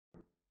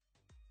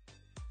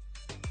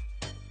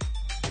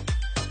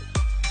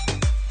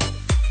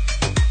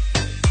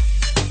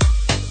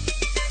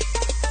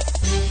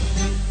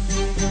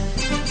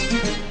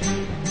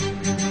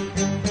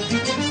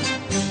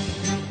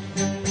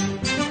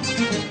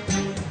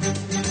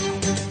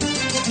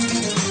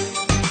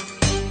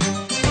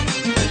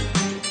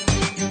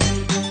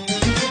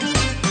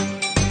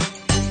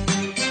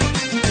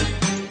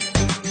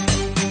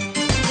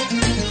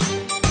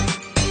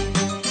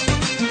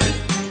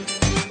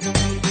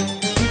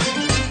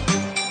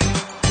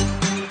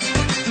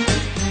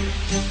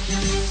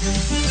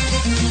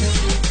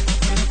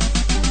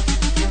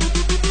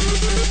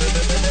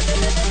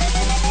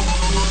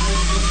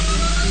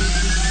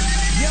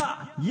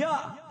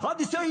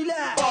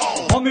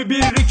mi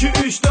 1, 2,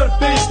 3,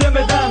 4, 5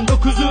 demeden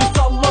 9'u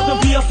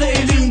salladım, piyasa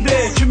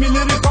elimde.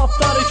 Kimileri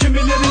patlar,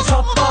 kimileri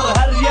çatlar,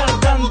 her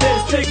yerden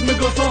destek,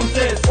 megaton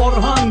ses.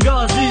 Orhan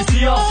Gazi,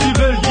 siyasi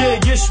bölge,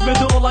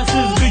 geçmedi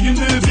olaysız bir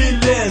günü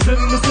bile.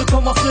 Zırhlısı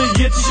Thomas'ı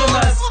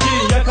yetişemez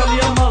ki,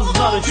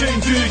 yakalayamazlar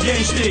çünkü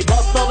gençlik.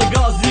 Battal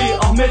Gazi,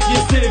 Ahmet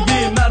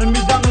Yesevi,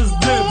 mermiden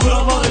hızlı,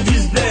 buraları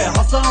bizde.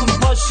 Hasan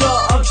Paşa,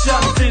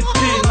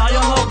 Akşemseddin,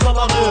 Nayan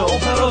ablaları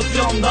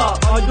operasyonda.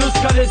 Aydos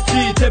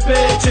Kalesi,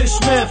 Tepe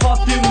Çeşme,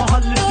 Fatih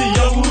Mahallesi,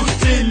 Yavuz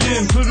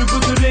Selim,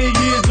 Turgut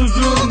Reis,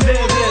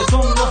 Uzundere,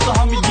 sonrası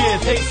Hamidiye,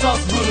 Teksas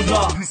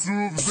burada.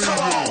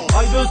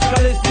 Aydos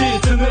Kalesi,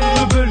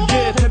 sınırlı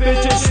bölge, Tepe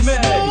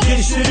Çeşme,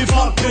 gençleri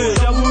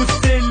farklı. Yavuz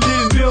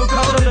Selim, bir o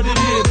kadar da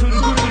deli,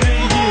 Turgut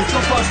Reis,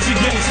 Topaşçı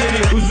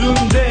gençleri.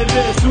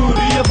 Uzundere,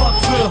 Suriye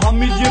Vakfı,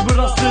 Hamidiye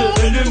burası,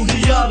 ölüm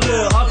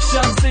diyarı.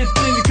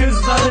 Akşemseddin,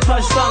 kızları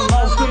taştan,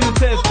 altın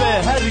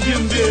tepe, her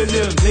gün bir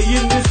ölüm.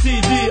 Neyin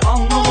nesiydi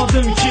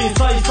anlamadım ki,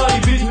 say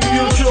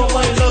bitmiyor ki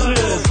olayları.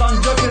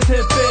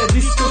 Sancaktepe,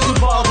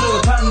 diskosu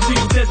bağrı,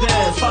 Pendik'te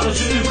de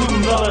sarışını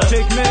kumralı.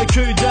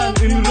 Çekmeköy'den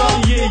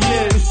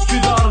Ümraniye'ye,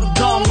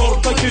 Üsküdar'dan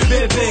Ortaköy,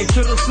 Bebek,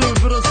 şurası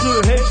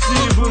burası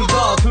hepsi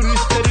burada.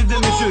 Turistleri de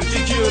meşhur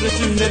çekiyor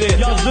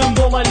resimleri. Yazdım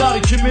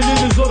dolaylar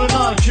kiminin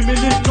zoruna,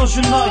 kiminin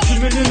hoşuna,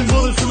 kiminin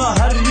borusuna.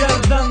 Her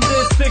yerden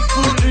destek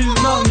full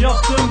ünvan,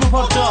 yaptığım bu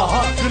parça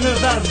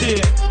hakkını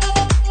verdi.